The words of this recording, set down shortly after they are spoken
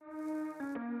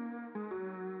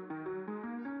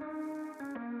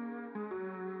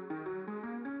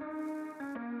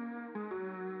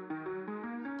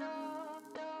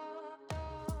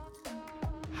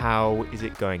How is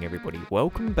it going, everybody?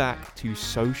 Welcome back to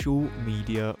Social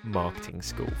Media Marketing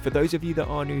School. For those of you that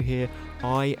are new here,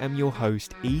 I am your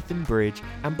host, Ethan Bridge,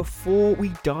 and before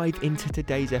we dive into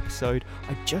today's episode,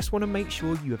 I just want to make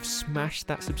sure you have smashed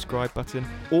that subscribe button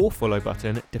or follow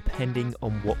button, depending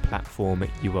on what platform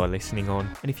you are listening on.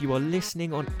 And if you are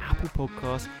listening on Apple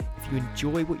Podcasts, if you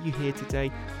enjoy what you hear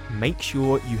today, make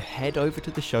sure you head over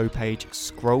to the show page,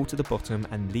 scroll to the bottom,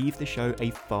 and leave the show a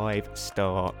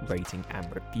 5-star rating and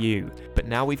review. But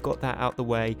now we've got that out the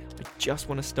way, I just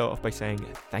want to start off by saying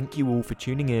thank you all for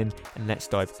tuning in, and let's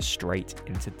dive straight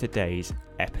into today's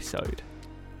episode.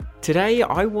 Today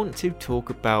I want to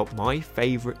talk about my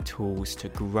favorite tools to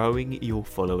growing your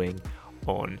following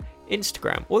on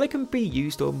Instagram, or they can be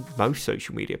used on most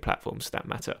social media platforms for that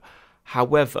matter.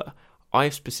 However,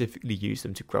 I've specifically used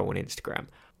them to grow on Instagram.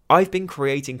 I've been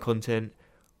creating content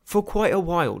for quite a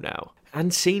while now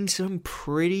and seen some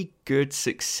pretty good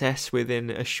success within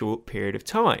a short period of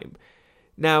time.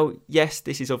 Now, yes,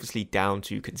 this is obviously down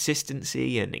to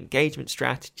consistency and engagement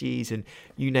strategies and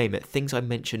you name it, things I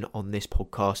mention on this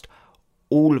podcast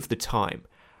all of the time.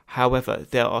 However,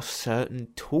 there are certain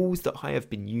tools that I have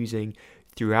been using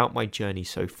throughout my journey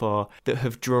so far that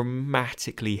have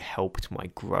dramatically helped my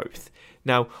growth.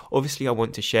 Now, obviously I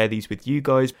want to share these with you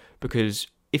guys because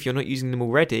if you're not using them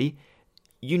already,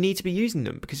 you need to be using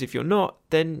them, because if you're not,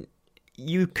 then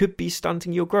you could be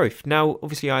stunting your growth. Now,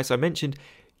 obviously, as I mentioned,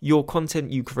 your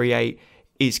content you create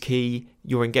is key,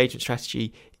 your engagement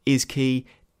strategy is key.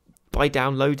 By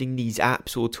downloading these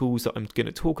apps or tools that I'm going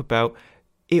to talk about,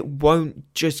 it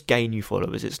won't just gain you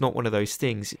followers. It's not one of those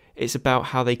things. It's about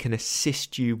how they can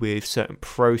assist you with certain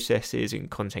processes in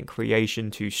content creation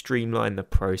to streamline the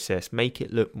process, make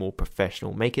it look more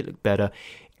professional, make it look better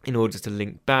in order to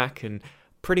link back and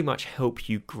pretty much help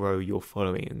you grow your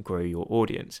following and grow your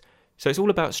audience. So it's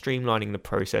all about streamlining the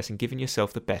process and giving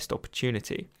yourself the best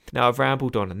opportunity. Now, I've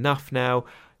rambled on enough now.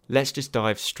 Let's just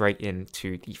dive straight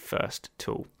into the first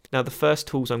tool. Now, the first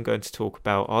tools I'm going to talk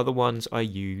about are the ones I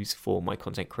use for my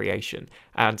content creation.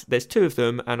 And there's two of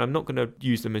them, and I'm not going to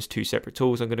use them as two separate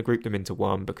tools. I'm going to group them into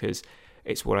one because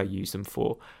it's what I use them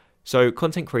for. So,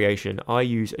 content creation, I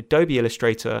use Adobe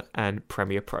Illustrator and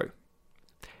Premiere Pro.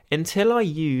 Until I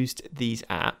used these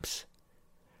apps,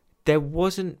 there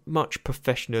wasn't much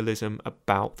professionalism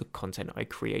about the content I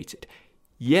created.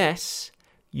 Yes,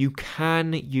 you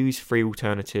can use free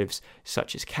alternatives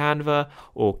such as Canva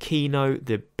or Keynote,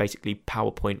 the basically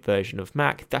PowerPoint version of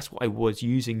Mac. That's what I was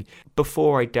using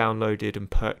before I downloaded and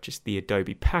purchased the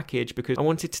Adobe package because I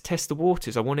wanted to test the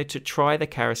waters. I wanted to try the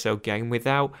carousel game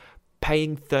without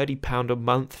paying £30 a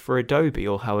month for Adobe,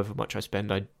 or however much I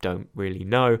spend, I don't really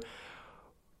know.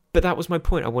 But that was my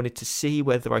point. I wanted to see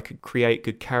whether I could create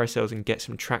good carousels and get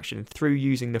some traction through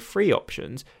using the free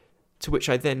options, to which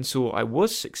I then saw I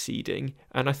was succeeding,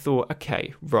 and I thought,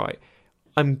 okay, right,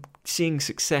 I'm seeing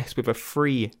success with a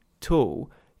free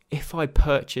tool. If I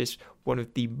purchase one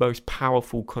of the most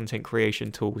powerful content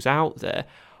creation tools out there,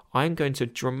 I'm going to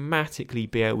dramatically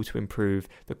be able to improve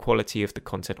the quality of the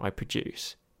content I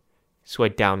produce. So I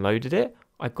downloaded it.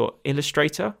 I got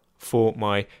Illustrator for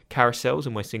my carousels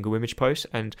and my single image posts,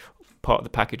 and part of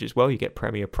the package as well, you get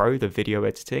Premiere Pro, the video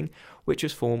editing, which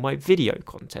is for my video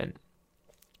content.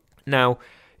 Now,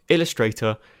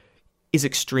 Illustrator is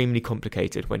extremely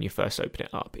complicated when you first open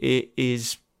it up.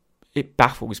 It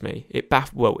baffles me. It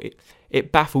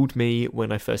baffled me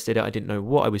when I first did it. I didn't know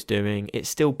what I was doing. It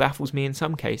still baffles me in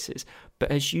some cases. But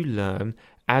as you learn,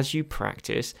 as you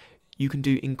practice, you can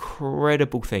do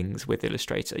incredible things with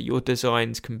Illustrator. Your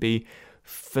designs can be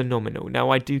phenomenal.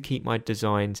 Now, I do keep my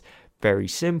designs very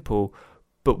simple,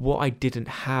 but what I didn't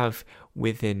have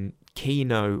within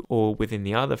Keynote or within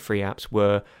the other free apps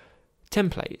were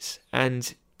templates,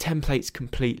 and templates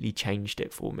completely changed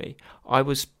it for me. I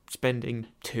was spending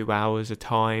 2 hours a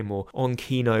time or on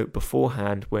Keynote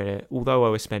beforehand, where although I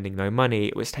was spending no money,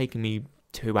 it was taking me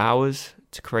 2 hours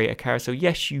to create a carousel.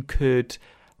 Yes, you could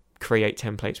create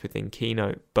templates within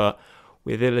Keynote, but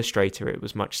with Illustrator, it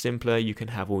was much simpler. You can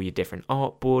have all your different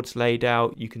artboards laid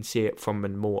out. You can see it from a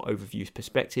more overview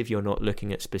perspective. You're not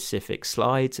looking at specific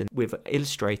slides. And with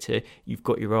Illustrator, you've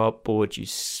got your artboard, you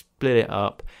split it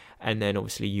up, and then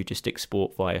obviously you just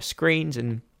export via screens,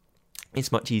 and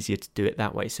it's much easier to do it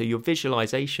that way. So your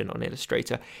visualization on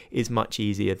Illustrator is much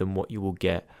easier than what you will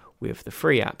get with the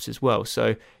free apps as well.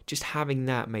 So just having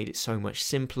that made it so much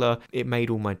simpler. It made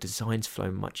all my designs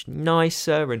flow much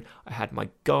nicer, and I had my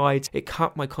guides. It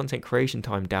cut my content creation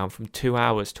time down from 2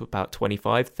 hours to about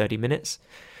 25-30 minutes.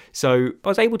 So I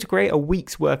was able to create a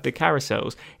week's worth of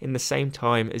carousels in the same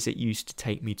time as it used to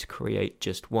take me to create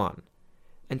just one.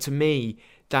 And to me,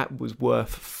 that was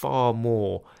worth far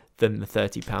more than the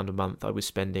 £30 a month I was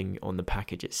spending on the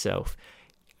package itself.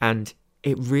 And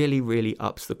it really, really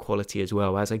ups the quality as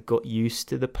well. As I got used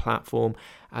to the platform,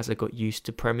 as I got used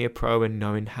to Premiere Pro and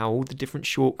knowing how all the different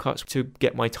shortcuts to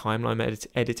get my timeline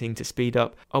editing to speed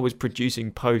up, I was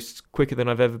producing posts quicker than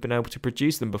I've ever been able to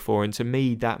produce them before. And to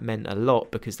me, that meant a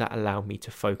lot because that allowed me to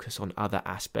focus on other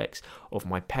aspects of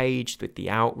my page, with the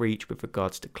outreach, with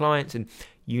regards to clients, and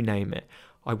you name it.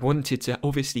 I wanted to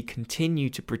obviously continue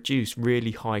to produce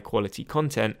really high quality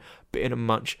content, but in a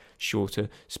much shorter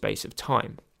space of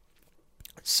time.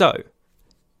 So,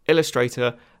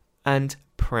 Illustrator and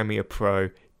Premiere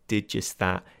Pro did just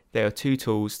that. They are two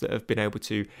tools that have been able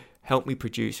to help me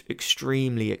produce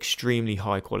extremely, extremely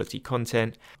high quality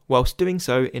content whilst doing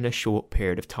so in a short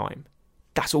period of time.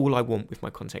 That's all I want with my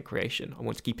content creation. I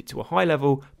want to keep it to a high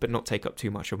level, but not take up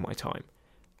too much of my time.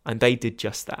 And they did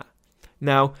just that.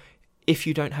 Now, if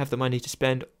you don't have the money to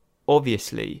spend,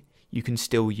 obviously, you can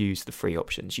still use the free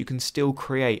options. You can still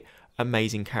create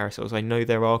amazing carousels. I know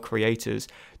there are creators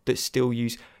that still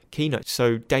use Keynote.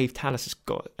 So Dave Tallis has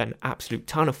got an absolute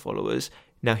ton of followers.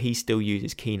 Now he still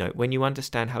uses Keynote. When you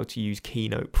understand how to use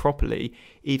Keynote properly,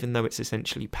 even though it's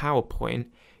essentially PowerPoint,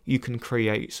 you can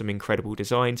create some incredible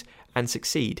designs and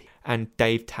succeed. And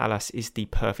Dave Tallis is the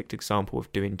perfect example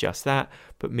of doing just that.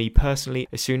 But me personally,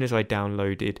 as soon as I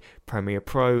downloaded Premiere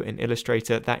Pro and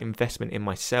Illustrator, that investment in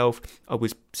myself, I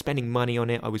was spending money on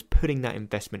it. I was putting that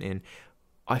investment in.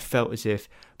 I felt as if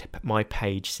my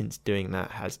page since doing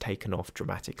that has taken off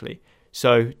dramatically.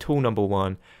 So tool number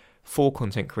one for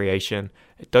content creation,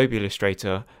 Adobe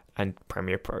Illustrator and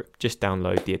Premiere Pro. Just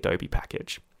download the Adobe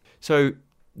package. So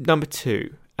number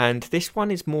two, and this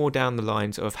one is more down the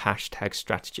lines of hashtag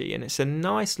strategy, and it's a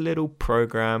nice little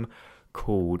program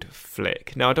called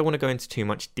Flick. Now, I don't want to go into too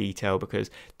much detail because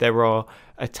there are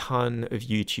a ton of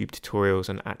YouTube tutorials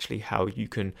on actually how you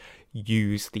can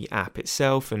use the app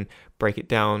itself and break it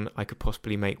down. I could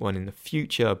possibly make one in the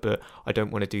future, but I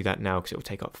don't want to do that now because it will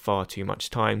take up far too much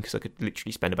time, because I could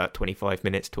literally spend about 25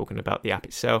 minutes talking about the app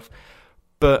itself.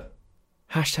 But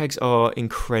hashtags are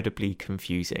incredibly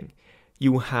confusing.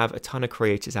 You will have a ton of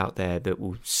creators out there that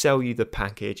will sell you the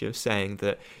package of saying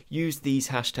that use these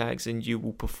hashtags and you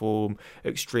will perform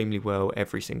extremely well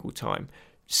every single time.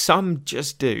 Some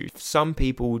just do. Some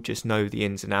people just know the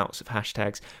ins and outs of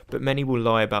hashtags, but many will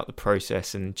lie about the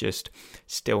process and just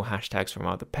steal hashtags from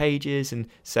other pages and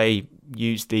say,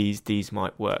 use these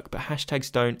might work. But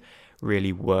hashtags don't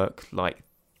really work like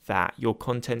that. Your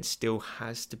content still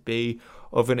has to be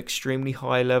of an extremely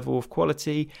high level of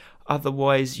quality.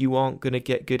 Otherwise, you aren't going to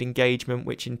get good engagement,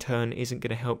 which in turn isn't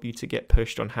going to help you to get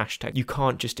pushed on hashtags. You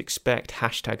can't just expect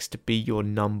hashtags to be your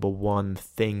number one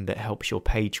thing that helps your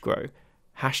page grow.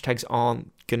 Hashtags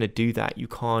aren't going to do that. You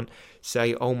can't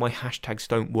say, oh, my hashtags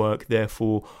don't work,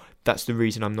 therefore that's the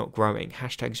reason I'm not growing.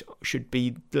 Hashtags should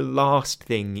be the last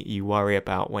thing you worry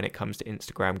about when it comes to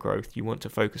Instagram growth. You want to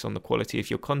focus on the quality of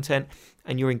your content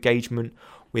and your engagement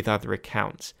with other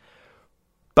accounts.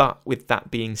 But with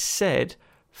that being said,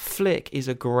 Flick is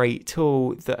a great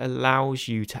tool that allows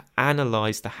you to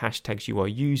analyze the hashtags you are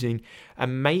using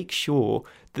and make sure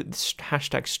that the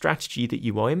hashtag strategy that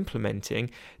you are implementing,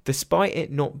 despite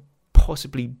it not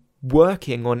possibly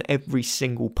working on every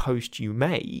single post you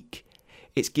make,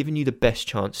 it's giving you the best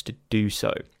chance to do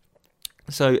so.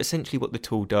 So essentially what the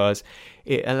tool does,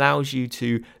 it allows you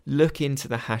to look into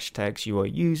the hashtags you are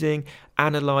using,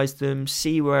 analyze them,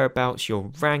 see whereabouts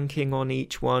you're ranking on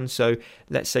each one. So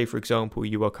let's say, for example,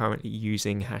 you are currently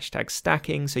using hashtag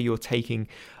stacking. So you're taking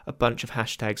a bunch of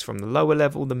hashtags from the lower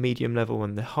level, the medium level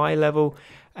and the high level,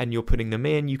 and you're putting them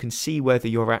in. You can see whether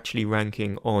you're actually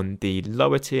ranking on the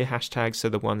lower tier hashtags, so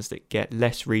the ones that get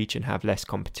less reach and have less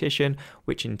competition,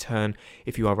 which in turn,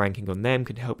 if you are ranking on them,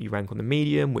 can help you rank on the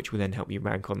medium, which will then help you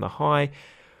rank on the high.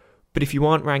 But if you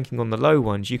aren't ranking on the low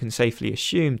ones, you can safely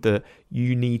assume that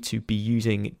you need to be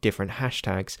using different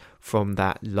hashtags from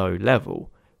that low level.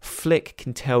 Flick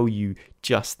can tell you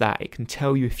just that. It can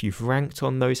tell you if you've ranked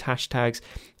on those hashtags,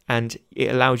 and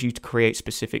it allows you to create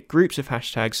specific groups of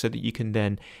hashtags so that you can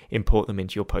then import them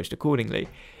into your post accordingly.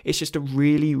 It's just a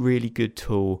really, really good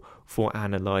tool for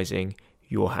analyzing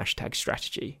your hashtag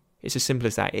strategy. It's as simple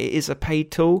as that. It is a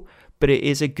paid tool, but it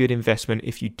is a good investment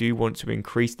if you do want to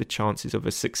increase the chances of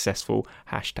a successful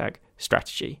hashtag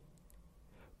strategy.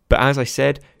 But as I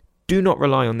said, do not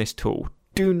rely on this tool.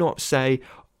 Do not say,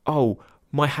 oh,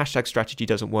 my hashtag strategy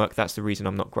doesn't work, that's the reason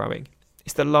I'm not growing.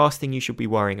 It's the last thing you should be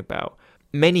worrying about.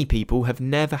 Many people have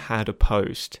never had a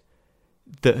post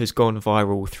that has gone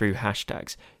viral through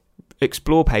hashtags.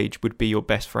 Explore page would be your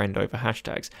best friend over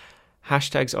hashtags.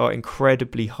 hashtags are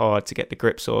incredibly hard to get the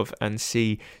grips of and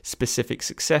see specific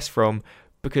success from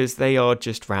because they are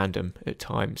just random at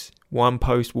times. One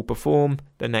post will perform,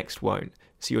 the next won't.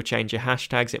 So you'll change your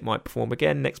hashtags, it might perform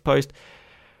again, next post,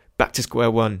 back to square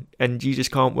one, and you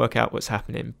just can't work out what's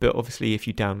happening. But obviously if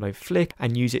you download Flick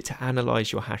and use it to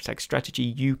analyze your hashtag strategy,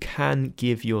 you can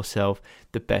give yourself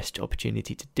the best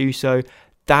opportunity to do so.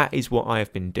 That is what I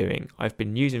have been doing. I've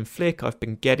been using Flick, I've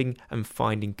been getting and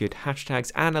finding good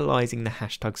hashtags, analyzing the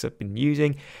hashtags I've been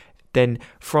using, then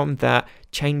from that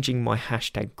changing my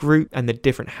hashtag group and the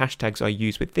different hashtags I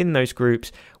use within those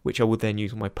groups, which I will then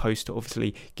use on my post to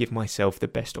obviously give myself the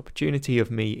best opportunity of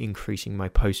me increasing my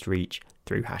post reach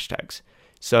through hashtags.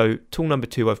 So tool number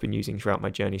 2 I've been using throughout my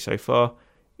journey so far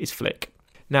is Flick.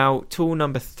 Now, tool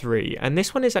number 3, and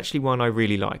this one is actually one I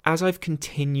really like. As I've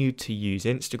continued to use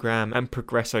Instagram and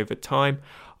progress over time,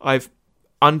 I've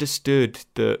understood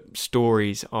that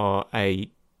stories are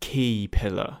a key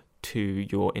pillar to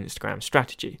your Instagram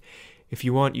strategy. If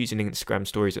you aren't using Instagram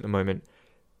stories at the moment,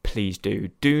 please do.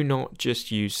 Do not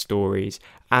just use stories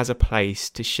as a place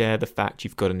to share the fact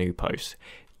you've got a new post.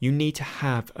 You need to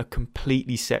have a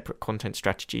completely separate content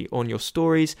strategy on your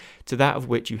stories to that of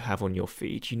which you have on your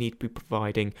feed. You need to be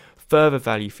providing further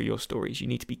value for your stories. You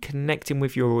need to be connecting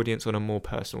with your audience on a more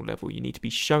personal level. You need to be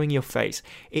showing your face.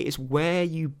 It is where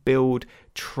you build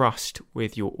trust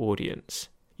with your audience.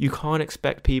 You can't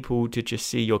expect people to just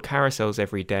see your carousels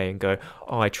every day and go,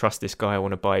 oh, I trust this guy, I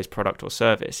want to buy his product or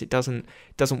service. It doesn't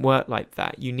work like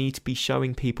that. You need to be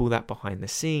showing people that behind the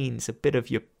scenes, a bit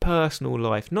of your personal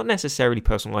life, not necessarily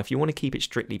personal life. You want to keep it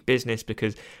strictly business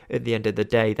because at the end of the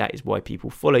day, that is why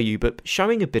people follow you. But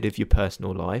showing a bit of your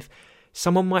personal life,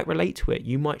 someone might relate to it.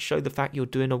 You might show the fact you're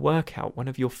doing a workout. One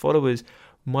of your followers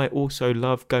might also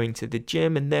love going to the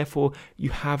gym, and therefore you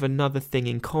have another thing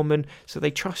in common, so they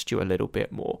trust you a little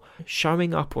bit more.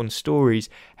 Showing up on stories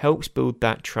helps build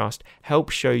that trust,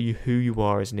 helps show you who you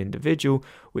are as an individual,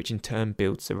 which in turn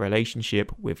builds the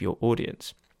relationship with your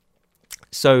audience.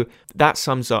 So that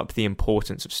sums up the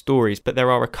importance of stories, but there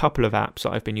are a couple of apps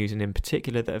that I've been using in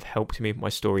particular that have helped me with my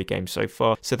story game so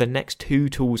far. So the next 2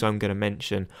 tools I'm going to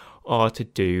mention are to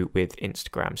do with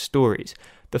Instagram stories.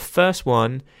 The first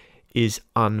one is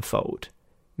Unfold.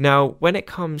 Now, when it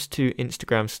comes to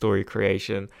Instagram story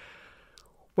creation,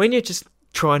 when you're just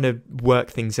trying to work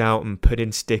things out and put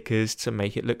in stickers to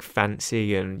make it look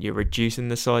fancy and you're reducing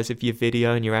the size of your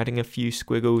video and you're adding a few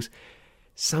squiggles,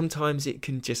 sometimes it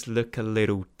can just look a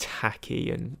little tacky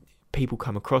and people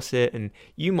come across it and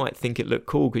you might think it looked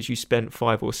cool because you spent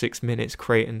 5 or 6 minutes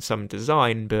creating some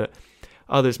design, but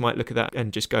others might look at that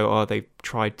and just go, oh, they've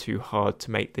tried too hard to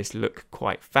make this look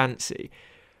quite fancy.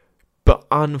 But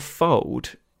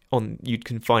Unfold, you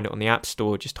can find it on the App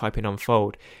Store, just type in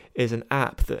Unfold, is an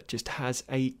app that just has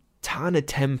a ton of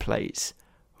templates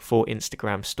for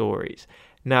Instagram stories.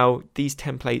 Now, these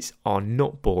templates are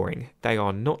not boring, they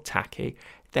are not tacky,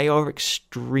 they are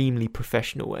extremely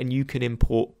professional, and you can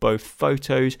import both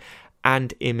photos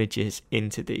and images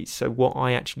into these. So what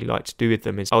I actually like to do with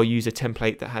them is I'll use a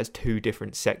template that has 2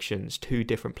 different sections, 2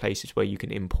 different places where you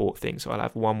can import things. So I'll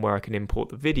have one where I can import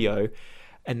the video,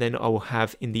 and then I will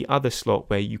have in the other slot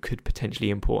where you could potentially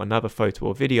import another photo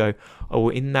or video, I will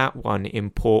in that one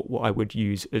import what I would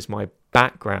use as my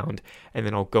background, and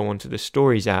then I'll go onto the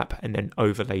Stories app and then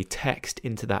overlay text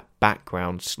into that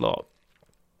background slot.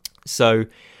 So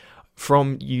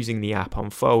from using the app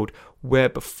Unfold, where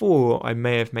before I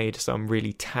may have made some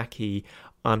really tacky,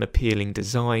 unappealing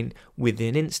design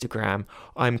within Instagram,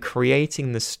 I'm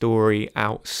creating the story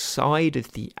outside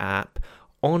of the app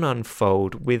on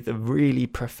Unfold with a really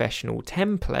professional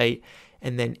template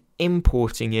and then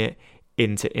importing it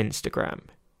into Instagram.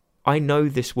 I know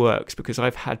this works because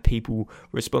I've had people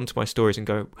respond to my stories and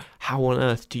go, how on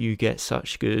earth do you get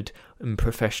such good and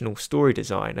professional story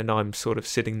design? And I'm sort of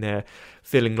sitting there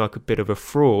feeling like a bit of a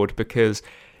fraud because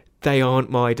they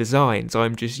aren't my designs.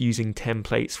 I'm just using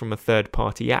templates from a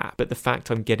third-party app. But the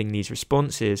fact I'm getting these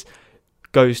responses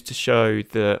goes to show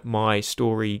that my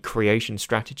story creation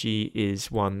strategy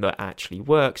is one that actually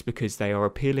works because they are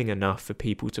appealing enough for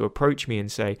people to approach me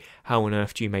and say, how on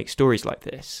earth do you make stories like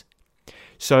this?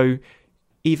 So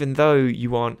even though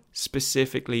you aren't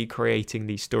specifically creating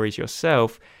these stories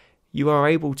yourself, you are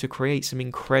able to create some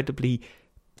incredibly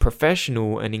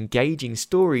professional and engaging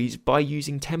stories by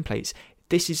using templates.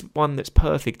 This is one that's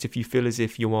perfect if you feel as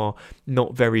if you are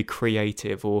not very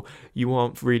creative or you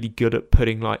aren't really good at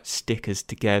putting like stickers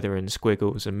together and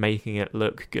squiggles and making it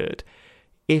look good.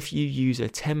 If you use a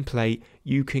template,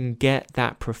 you can get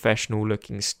that professional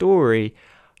looking story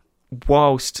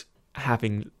whilst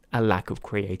having a lack of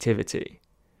creativity.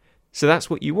 So that's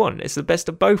what you want. It's the best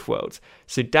of both worlds.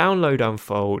 So download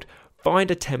Unfold,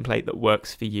 find a template that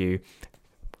works for you,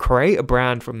 create a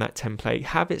brand from that template,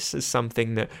 have it as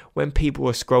something that when people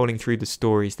are scrolling through the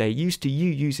stories, they're used to you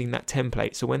using that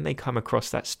template. So when they come across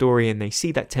that story and they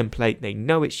see that template, they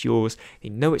know it's yours, they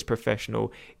know it's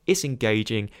professional, it's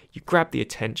engaging, you grab the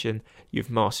attention,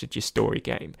 you've mastered your story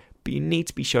game. But you need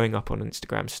to be showing up on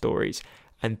Instagram stories.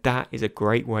 And that is a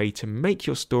great way to make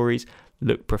your stories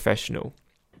look professional.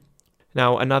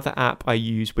 Now, another app I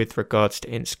use with regards to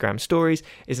Instagram stories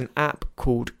is an app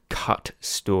called Cut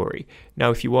Story.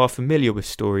 Now, if you are familiar with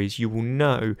stories, you will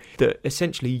know that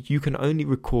essentially you can only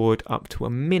record up to a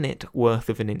minute worth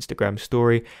of an Instagram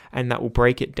story, and that will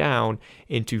break it down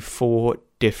into 4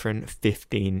 different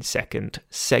 15-second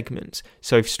segments.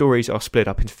 So if stories are split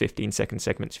up into 15-second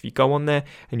segments, if you go on there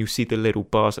and you'll see the little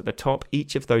bars at the top,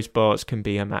 each of those bars can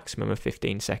be a maximum of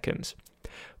 15 seconds.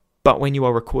 But when you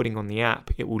are recording on the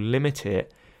app, it will limit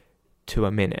it to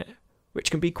a minute, which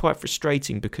can be quite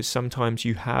frustrating because sometimes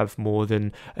you have more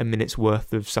than a minute's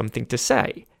worth of something to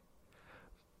say.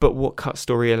 But what Cut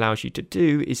Story allows you to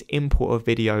do is import a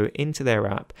video into their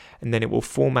app, and then it will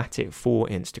format it for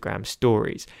Instagram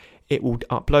stories. It will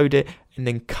upload it and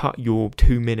then cut your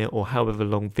 2-minute or however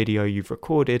long video you've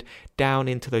recorded down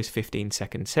into those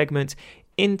 15-second segments,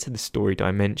 into the story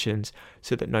dimensions,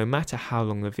 so that no matter how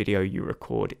long the video you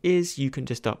record is, you can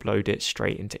just upload it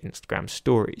straight into Instagram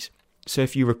stories. So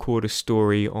if you record a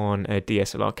story on a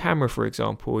DSLR camera, for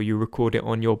example, or you record it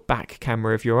on your back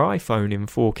camera of your iPhone in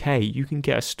 4K, you can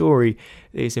get a story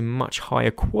that is in much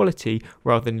higher quality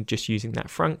rather than just using that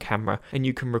front camera, and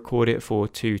you can record it for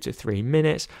 2 to 3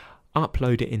 minutes,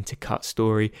 upload it into Cut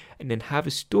Story, and then have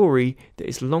a story that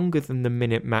is longer than the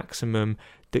minute maximum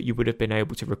that you would have been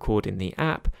able to record in the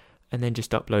app, and then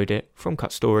just upload it from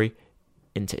Cut Story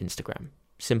into Instagram.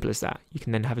 Simple as that. You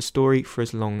can then have a story for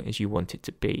as long as you want it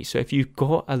to be. So if you've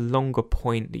got a longer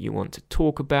point that you want to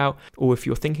talk about, or if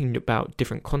you're thinking about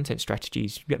different content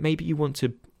strategies, maybe you want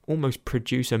to almost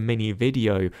produce a mini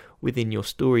video within your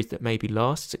stories that maybe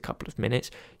lasts a couple of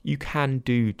minutes, you can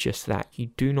do just that. You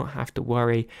do not have to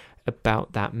worry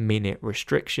about that minute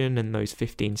restriction and those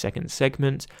 15-second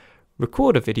segments.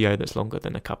 Record a video that's longer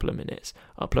than a couple of minutes,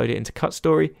 upload it into Cut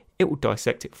Story, it will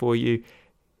dissect it for you,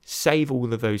 save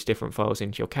all of those different files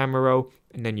into your camera roll,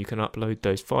 and then you can upload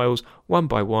those files one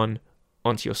by one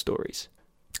onto your stories.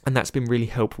 And that's been really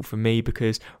helpful for me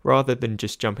because rather than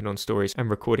just jumping on stories and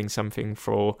recording something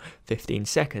for 15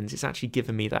 seconds, it's actually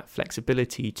given me that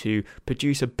flexibility to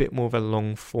produce a bit more of a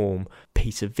long form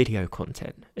piece of video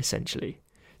content, essentially.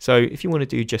 So if you want to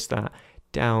do just that,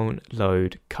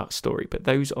 download Cut Story. But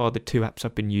those are the 2 apps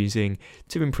I've been using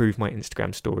to improve my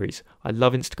Instagram stories. I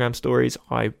love Instagram stories.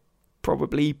 I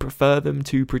probably prefer them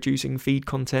to producing feed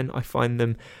content. I find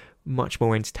them much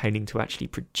more entertaining to actually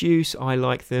produce. I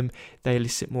like them. They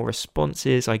elicit more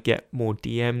responses. I get more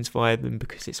DMs via them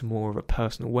because it's more of a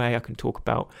personal way. I can talk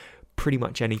about pretty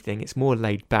much anything. It's more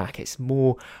laid back. It's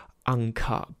more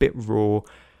uncut, a bit raw,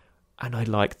 and I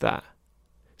like that.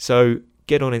 So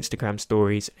get on Instagram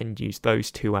stories and use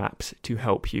those 2 apps to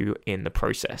help you in the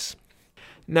process.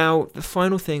 Now, the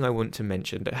final thing I want to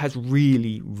mention that has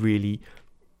really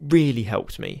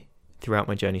helped me throughout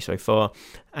my journey so far,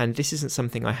 and this isn't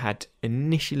something I had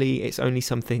initially, it's only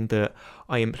something that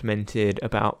I implemented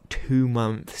about 2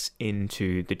 months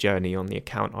into the journey on the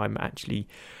account I'm actually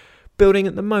building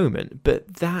at the moment,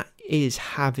 but that is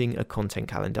having a content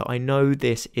calendar. I know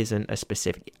this isn't a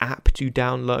specific app to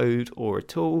download or a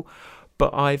tool,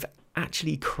 but I've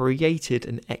actually created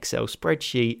an Excel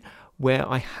spreadsheet where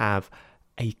I have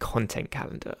a content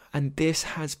calendar, and this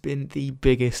has been the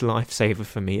biggest lifesaver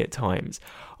for me at times.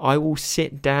 I will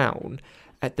sit down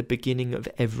at the beginning of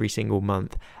every single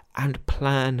month and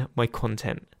plan my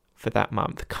content for that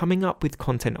month. Coming up with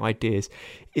content ideas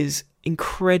is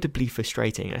incredibly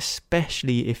frustrating,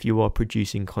 especially if you are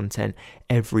producing content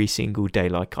every single day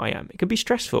like I am. It can be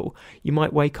stressful. You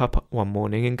might wake up one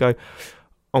morning and go,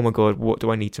 oh my God, what do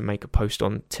I need to make a post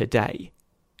on today?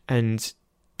 And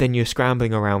then you're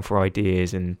scrambling around for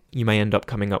ideas, and you may end up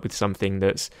coming up with something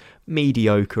that's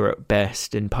mediocre at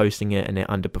best and posting it and it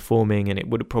underperforming, and it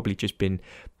would have probably just been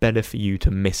better for you to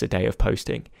miss a day of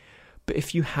posting. But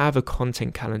if you have a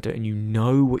content calendar and you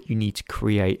know what you need to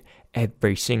create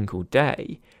every single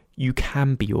day, you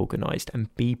can be organized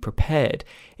and be prepared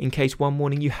in case one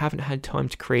morning you haven't had time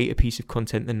to create a piece of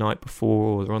content the night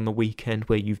before or on the weekend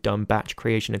where you've done batch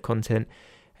creation of content,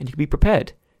 and you can be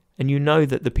prepared. And you know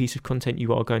that the piece of content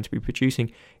you are going to be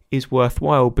producing is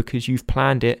worthwhile because you've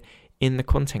planned it in the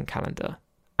content calendar.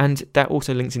 And that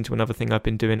also links into another thing I've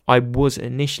been doing. I was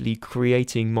initially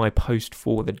creating my post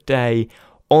for the day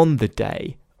on the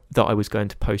day that I was going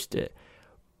to post it.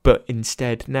 But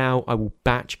instead, now I will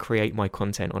batch create my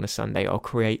content on a Sunday. I'll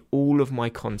create all of my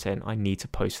content I need to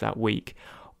post that week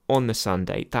on the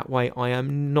Sunday. That way I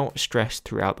am not stressed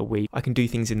throughout the week. I can do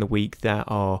things in the week that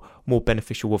are more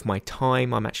beneficial with my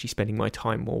time. I'm actually spending my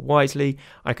time more wisely.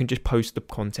 I can just post the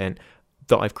content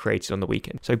that I've created on the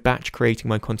weekend. So batch creating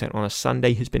my content on a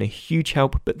Sunday has been a huge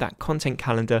help, but that content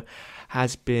calendar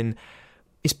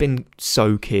it's been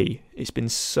so key. It's been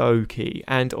so key.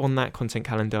 And on that content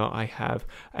calendar, I have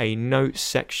a notes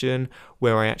section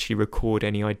where I actually record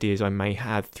any ideas I may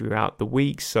have throughout the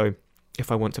week. So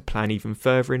if I want to plan even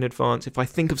further in advance, if I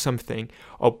think of something,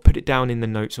 I'll put it down in the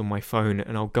notes on my phone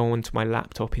and I'll go onto my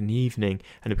laptop in the evening.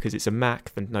 And because it's a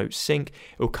Mac, the notes sync,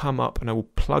 it will come up and I will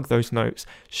plug those notes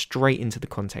straight into the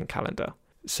content calendar.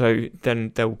 So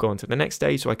then they'll go on to the next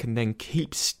day, so I can then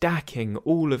keep stacking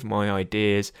all of my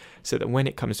ideas so that when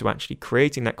it comes to actually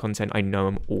creating that content, I know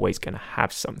I'm always going to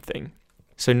have something.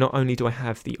 So not only do I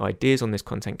have the ideas on this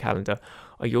content calendar,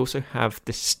 I also have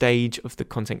the stage of the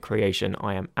content creation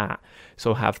I am at. So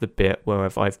I'll have the bit where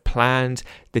I've planned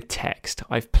the text,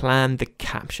 I've planned the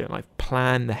caption, I've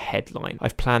planned the headline,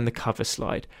 I've planned the cover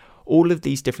slide. All of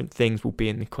these different things will be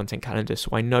in the content calendar, so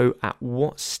I know at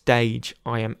what stage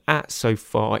I am at so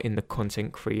far in the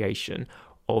content creation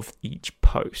of each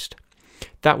post.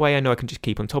 That way I know I can just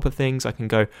keep on top of things. I can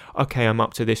go, okay, I'm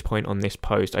up to this point on this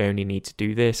post. I only need to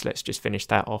do this. Let's just finish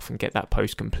that off and get that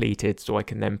post completed so I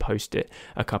can then post it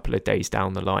a couple of days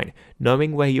down the line.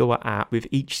 Knowing where you're at with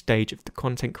each stage of the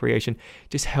content creation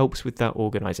just helps with that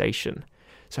organization.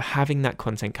 So having that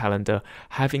content calendar,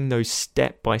 having those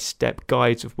step-by-step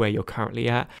guides of where you're currently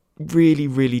at,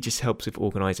 really just helps with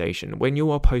organization. When you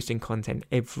are posting content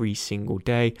every single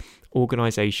day,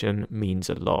 organization means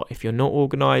a lot. If you're not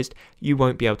organized, you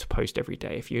won't be able to post every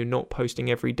day. If you're not posting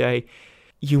every day,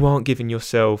 you aren't giving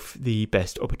yourself the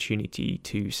best opportunity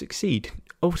to succeed.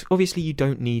 Obviously, you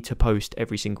don't need to post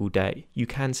every single day. You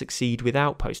can succeed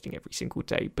without posting every single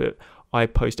day, but I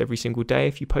post every single day.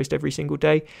 If you post every single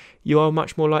day, you are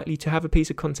much more likely to have a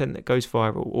piece of content that goes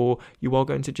viral, or you are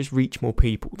going to just reach more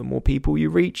people. The more people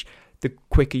you reach, the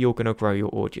quicker you're going to grow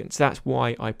your audience. That's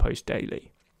why I post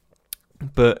daily.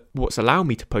 But what's allowed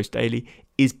me to post daily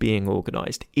is being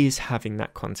organized, is having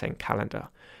that content calendar.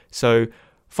 So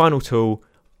final tool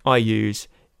I use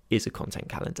is a content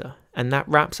calendar. And that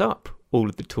wraps up all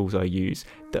of the tools I use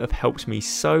that have helped me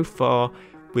so far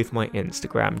with my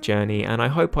Instagram journey. And I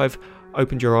hope I've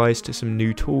opened your eyes to some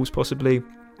new tools possibly,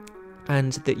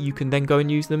 and that you can then go and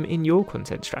use them in your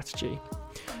content strategy.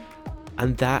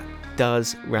 And that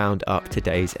does round up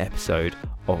today's episode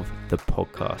of the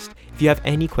podcast. If you have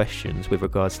any questions with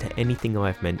regards to anything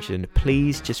I've mentioned,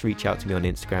 please just reach out to me on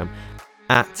Instagram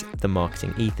at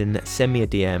 @themarketingethan. Send me a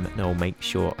DM and I'll make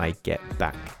sure I get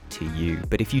back to you.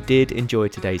 But if you did enjoy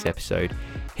today's episode,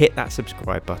 hit that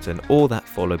subscribe button or that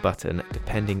follow button,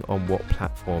 depending on what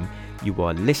platform you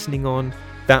are listening on.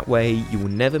 That way you will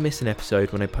never miss an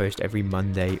episode when I post every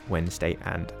Monday, Wednesday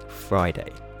and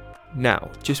Friday. Now,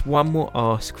 just one more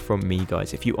ask from me,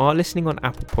 guys. If you are listening on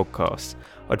Apple Podcasts,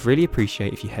 I'd really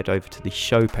appreciate if you head over to the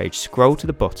show page, scroll to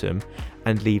the bottom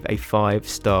and leave a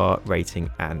 5-star rating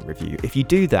and review. If you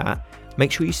do that,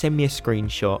 make sure you send me a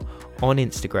screenshot on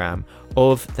Instagram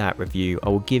of that review. I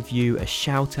will give you a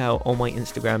shout out on my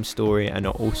Instagram story, and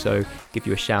I'll also give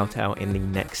you a shout out in the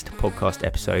next podcast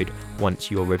episode once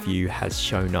your review has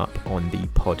shown up on the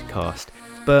podcast.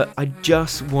 But I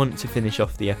just want to finish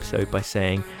off the episode by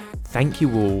saying thank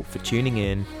you all for tuning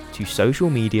in to Social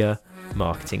Media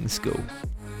Marketing School.